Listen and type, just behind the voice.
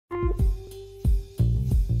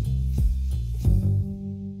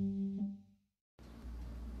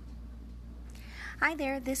Hi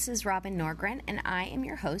there, this is Robin Norgren, and I am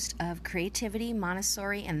your host of Creativity,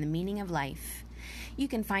 Montessori, and the Meaning of Life. You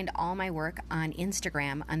can find all my work on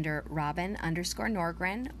Instagram under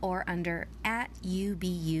Robin_Norgren or under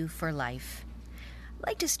 @UBU for Life. I'd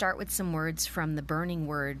like to start with some words from The Burning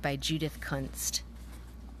Word by Judith Kunst.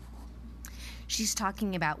 She's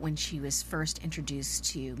talking about when she was first introduced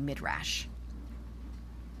to Midrash.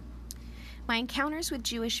 My encounters with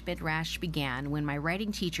Jewish Midrash began when my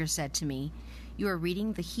writing teacher said to me, "You are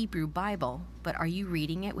reading the Hebrew Bible, but are you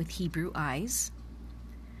reading it with Hebrew eyes?"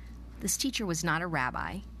 This teacher was not a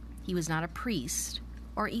rabbi, he was not a priest,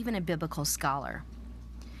 or even a biblical scholar.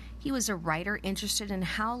 He was a writer interested in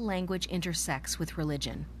how language intersects with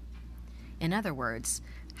religion. In other words,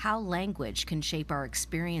 how language can shape our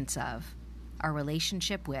experience of, our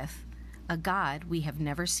relationship with, a God we have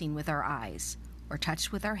never seen with our eyes, or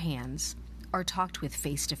touched with our hands, or talked with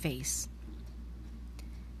face to face.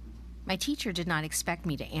 My teacher did not expect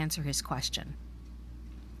me to answer his question.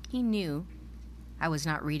 He knew I was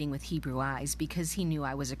not reading with Hebrew eyes because he knew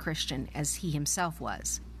I was a Christian, as he himself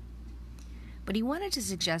was. But he wanted to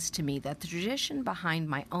suggest to me that the tradition behind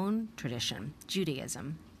my own tradition,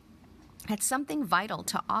 Judaism, had something vital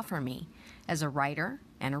to offer me as a writer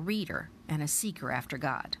and a reader and a seeker after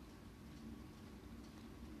God.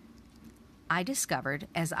 I discovered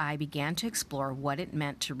as I began to explore what it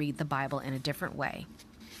meant to read the Bible in a different way,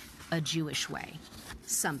 a Jewish way,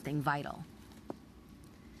 something vital.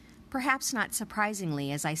 Perhaps not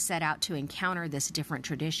surprisingly, as I set out to encounter this different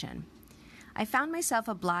tradition, I found myself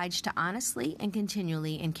obliged to honestly and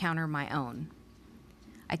continually encounter my own.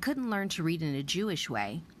 I couldn't learn to read in a Jewish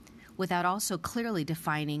way without also clearly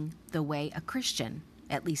defining the way a Christian,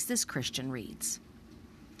 at least this Christian, reads.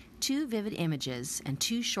 Two vivid images and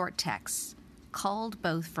two short texts, culled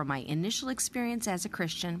both from my initial experience as a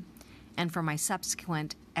Christian and from my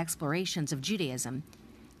subsequent explorations of Judaism,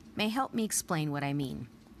 may help me explain what I mean.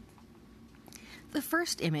 The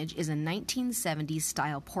first image is a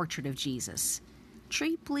 1970s-style portrait of Jesus,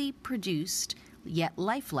 cheaply produced, yet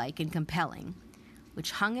lifelike and compelling,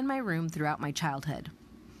 which hung in my room throughout my childhood.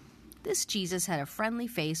 This Jesus had a friendly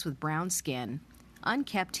face with brown skin,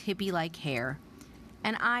 unkempt hippie-like hair,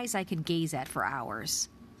 and eyes I could gaze at for hours.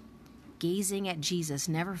 Gazing at Jesus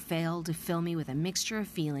never failed to fill me with a mixture of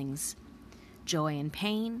feelings: joy and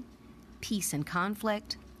pain, peace and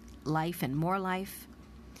conflict, life and more life,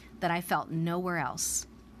 that I felt nowhere else.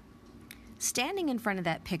 Standing in front of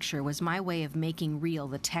that picture was my way of making real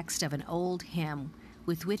the text of an old hymn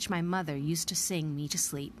with which my mother used to sing me to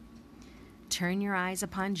sleep. Turn your eyes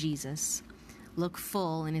upon Jesus, look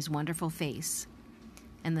full in his wonderful face,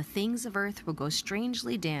 and the things of earth will go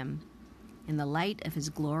strangely dim in the light of his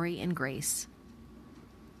glory and grace.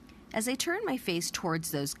 As I turned my face towards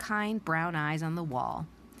those kind brown eyes on the wall,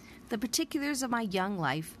 the particulars of my young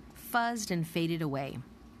life fuzzed and faded away.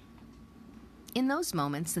 In those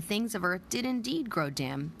moments, the things of earth did indeed grow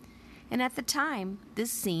dim, and at the time,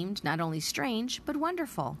 this seemed not only strange, but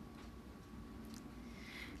wonderful.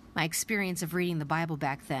 My experience of reading the Bible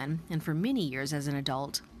back then, and for many years as an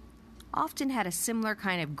adult, often had a similar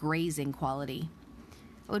kind of grazing quality.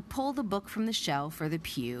 I would pull the book from the shelf or the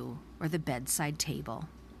pew or the bedside table,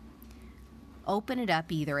 open it up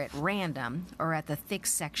either at random or at the thick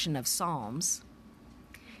section of Psalms,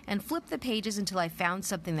 and flip the pages until I found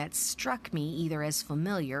something that struck me either as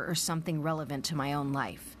familiar or something relevant to my own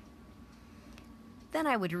life. Then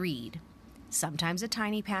I would read, sometimes a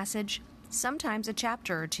tiny passage, sometimes a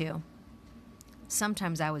chapter or two.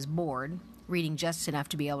 Sometimes I was bored, reading just enough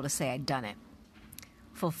to be able to say I'd done it,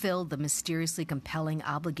 fulfilled the mysteriously compelling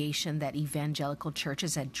obligation that evangelical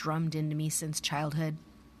churches had drummed into me since childhood.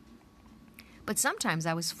 But sometimes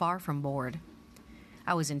I was far from bored.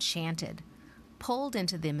 I was enchanted, pulled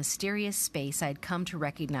into the mysterious space I had come to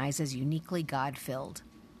recognize as uniquely God-filled.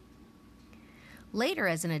 Later,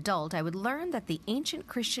 as an adult, I would learn that the ancient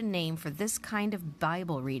Christian name for this kind of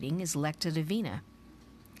Bible reading is Lectio Divina,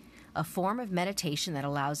 a form of meditation that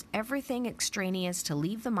allows everything extraneous to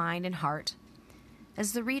leave the mind and heart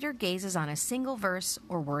as the reader gazes on a single verse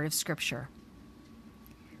or word of Scripture.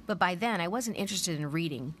 But by then, I wasn't interested in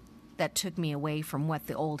reading that took me away from what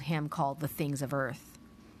the old hymn called the things of earth.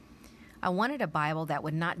 I wanted a Bible that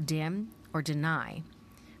would not dim or deny,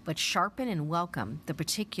 but sharpen and welcome the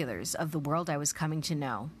particulars of the world I was coming to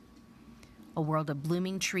know. A world of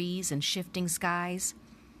blooming trees and shifting skies,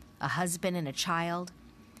 a husband and a child,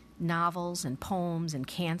 novels and poems and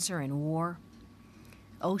cancer and war,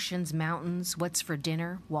 oceans, mountains, what's for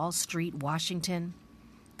dinner, Wall Street, Washington,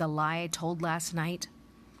 the lie I told last night.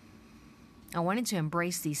 I wanted to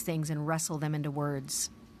embrace these things and wrestle them into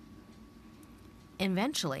words.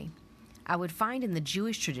 Eventually, I would find in the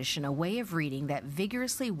Jewish tradition a way of reading that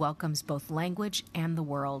vigorously welcomes both language and the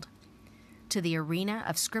world to the arena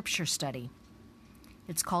of scripture study.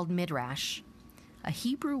 It's called midrash, a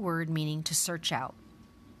Hebrew word meaning to search out.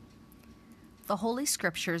 The Holy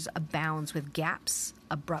Scriptures abounds with gaps,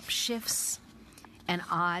 abrupt shifts, and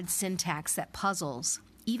odd syntax that puzzles,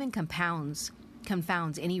 even confounds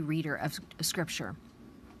any reader of Scripture.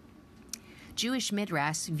 Jewish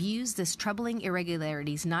midrash views this troubling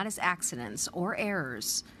irregularities not as accidents or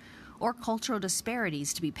errors or cultural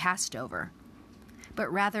disparities to be passed over,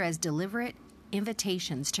 but rather as deliberate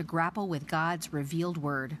invitations to grapple with God's revealed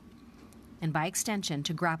word, and by extension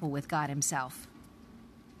to grapple with God himself.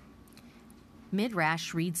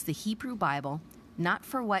 Midrash reads the Hebrew Bible not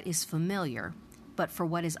for what is familiar, but for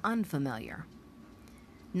what is unfamiliar,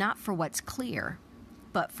 not for what's clear,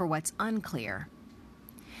 but for what's unclear,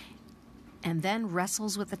 and then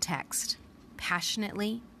wrestles with the text,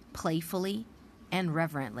 passionately, playfully, and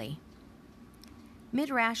reverently.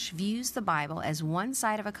 Midrash views the Bible as one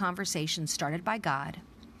side of a conversation started by God,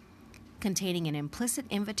 containing an implicit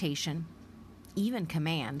invitation, even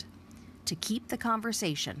command, to keep the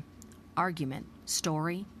conversation, argument,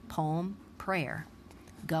 story, poem, prayer,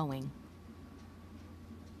 going.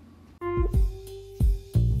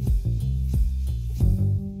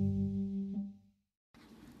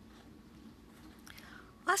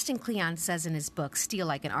 Austin Kleon says in his book, Steal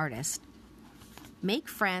Like an Artist, make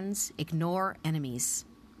friends, ignore enemies.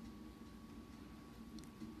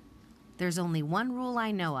 There's only one rule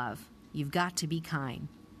I know of. You've got to be kind.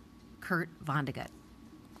 Kurt Vonnegut.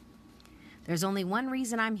 There's only one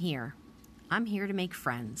reason I'm here. I'm here to make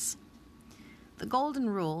friends. The golden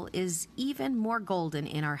rule is even more golden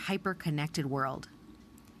in our hyper-connected world.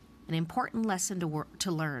 An important lesson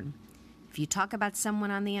to learn. If you talk about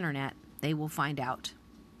someone on the internet, they will find out.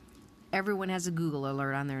 Everyone has a Google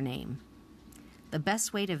alert on their name. The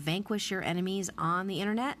best way to vanquish your enemies on the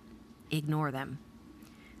internet? Ignore them.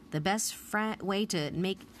 The best way to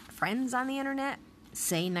make friends on the internet?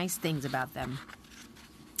 Say nice things about them.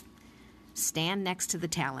 Stand next to the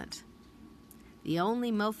talent. The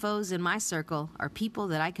only mofos in my circle are people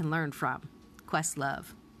that I can learn from. Questlove.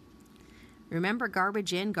 Remember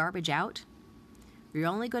garbage in, garbage out? You're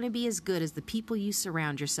only going to be as good as the people you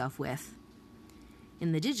surround yourself with.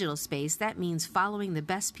 In the digital space, that means following the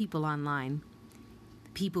best people online. The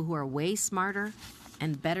people who are way smarter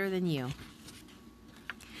and better than you.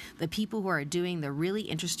 The people who are doing the really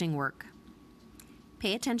interesting work.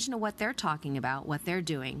 Pay attention to what they're talking about, what they're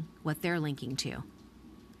doing, what they're linking to.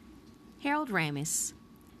 Harold Ramis,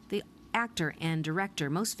 the actor and director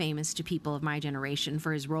most famous to people of my generation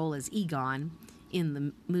for his role as Egon in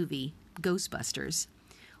the movie Ghostbusters,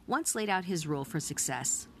 once laid out his rule for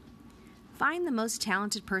success. Find the most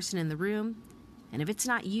talented person in the room, and if it's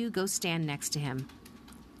not you, go stand next to him.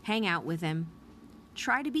 Hang out with him.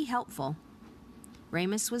 Try to be helpful.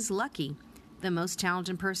 Ramis was lucky. The most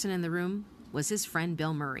talented person in the room was his friend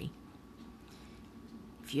Bill Murray.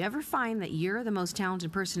 If you ever find that you're the most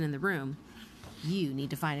talented person in the room, you need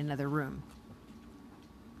to find another room.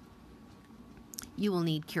 You will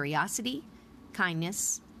need curiosity,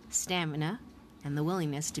 kindness, stamina, and the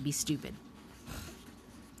willingness to be stupid.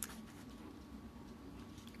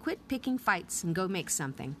 Quit picking fights and go make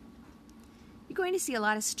something. You're going to see a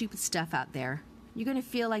lot of stupid stuff out there. You're going to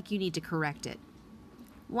feel like you need to correct it.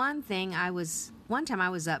 One time I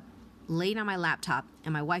was up late on my laptop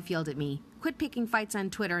and my wife yelled at me, "Quit picking fights on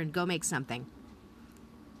Twitter and go make something."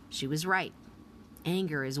 She was right.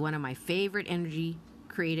 Anger is one of my favorite energy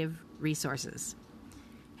creative resources.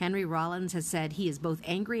 Henry Rollins has said he is both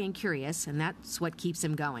angry and curious, and that's what keeps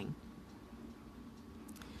him going.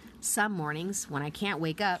 Some mornings, when I can't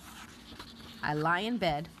wake up, I lie in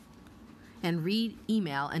bed and read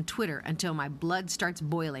email and Twitter until my blood starts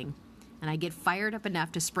boiling and I get fired up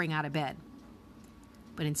enough to spring out of bed.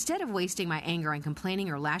 But instead of wasting my anger on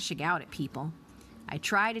complaining or lashing out at people, I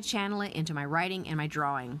try to channel it into my writing and my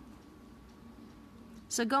drawing.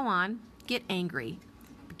 So go on, get angry,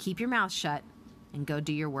 but keep your mouth shut and go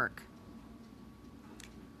do your work.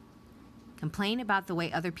 Complain about the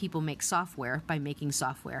way other people make software by making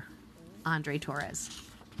software. Andre Torres.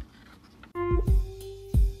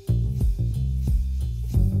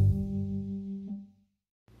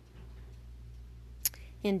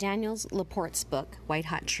 In Danielle LaPorte's book, White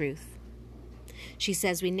Hot Truth, she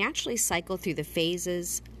says we naturally cycle through the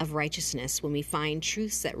phases of righteousness when we find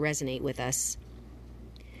truths that resonate with us.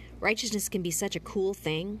 Righteousness can be such a cool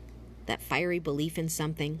thing, that fiery belief in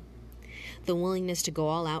something, the willingness to go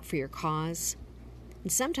all out for your cause,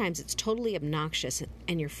 And sometimes it's totally obnoxious,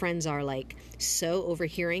 and your friends are like so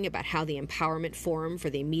overhearing about how the Empowerment Forum for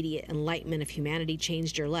the Immediate Enlightenment of Humanity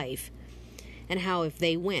changed your life, and how if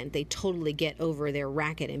they went, they totally get over their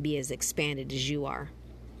racket and be as expanded as you are.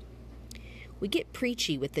 We get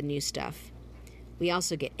preachy with the new stuff. We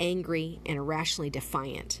also get angry and irrationally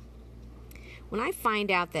defiant. When I find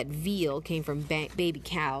out that veal came from baby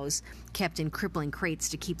cows kept in crippling crates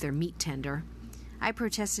to keep their meat tender, I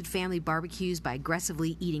protested family barbecues by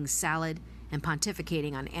aggressively eating salad and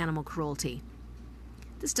pontificating on animal cruelty.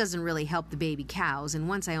 This doesn't really help the baby cows, and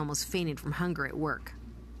once I almost fainted from hunger at work.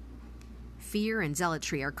 Fear and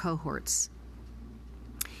zealotry are cohorts.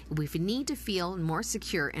 If we need to feel more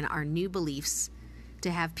secure in our new beliefs,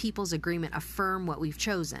 to have people's agreement affirm what we've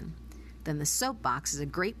chosen, then the soapbox is a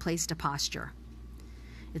great place to posture.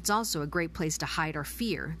 It's also a great place to hide our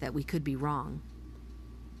fear that we could be wrong.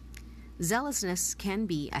 Zealousness can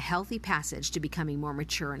be a healthy passage to becoming more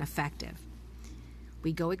mature and effective.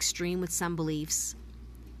 We go extreme with some beliefs,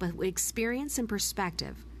 but with experience and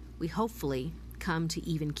perspective, we hopefully come to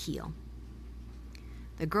even keel.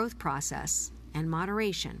 The growth process and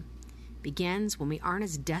moderation begins when we aren't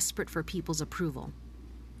as desperate for people's approval,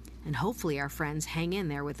 and hopefully our friends hang in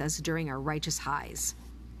there with us during our righteous highs.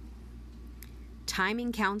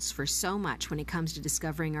 Timing counts for so much when it comes to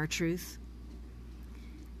discovering our truth.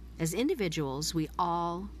 As individuals, we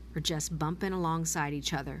all are just bumping alongside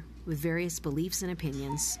each other with various beliefs and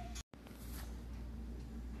opinions.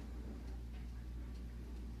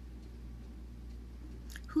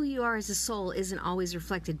 Who you are as a soul isn't always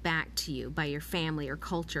reflected back to you by your family or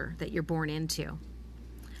culture that you're born into.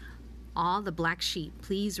 All the black sheep,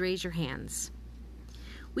 please raise your hands.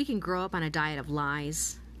 We can grow up on a diet of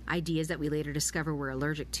lies, ideas that we later discover we're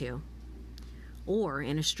allergic to. Or,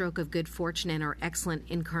 in a stroke of good fortune and our excellent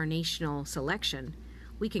incarnational selection,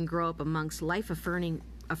 we can grow up amongst life-affirming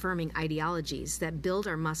ideologies that build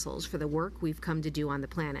our muscles for the work we've come to do on the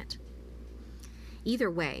planet.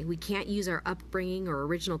 Either way, we can't use our upbringing or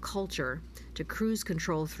original culture to cruise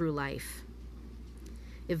control through life.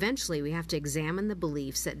 Eventually, we have to examine the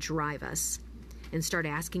beliefs that drive us and start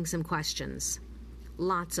asking some questions,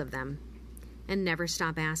 lots of them, and never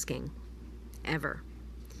stop asking, ever.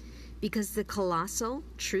 Because the colossal,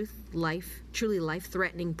 truly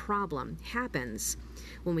life-threatening problem happens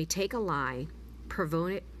when we take a lie,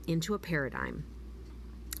 provoke it into a paradigm,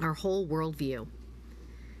 our whole worldview.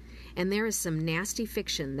 And there is some nasty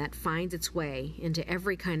fiction that finds its way into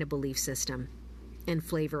every kind of belief system and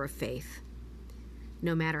flavor of faith,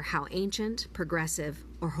 no matter how ancient, progressive,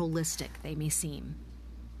 or holistic they may seem.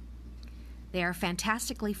 They are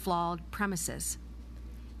fantastically flawed premises,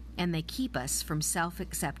 and they keep us from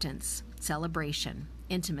self-acceptance, celebration,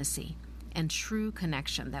 intimacy, and true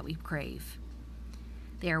connection that we crave.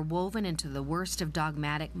 They are woven into the worst of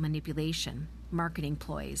dogmatic manipulation, marketing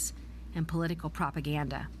ploys, and political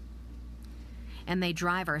propaganda. And they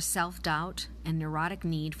drive our self-doubt and neurotic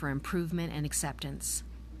need for improvement and acceptance.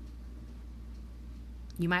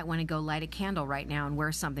 You might want to go light a candle right now and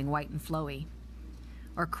wear something white and flowy,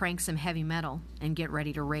 or crank some heavy metal and get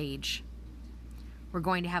ready to rage. We're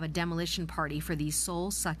going to have a demolition party for these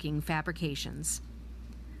soul-sucking fabrications.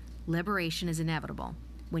 Liberation is inevitable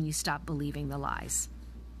when you stop believing the lies.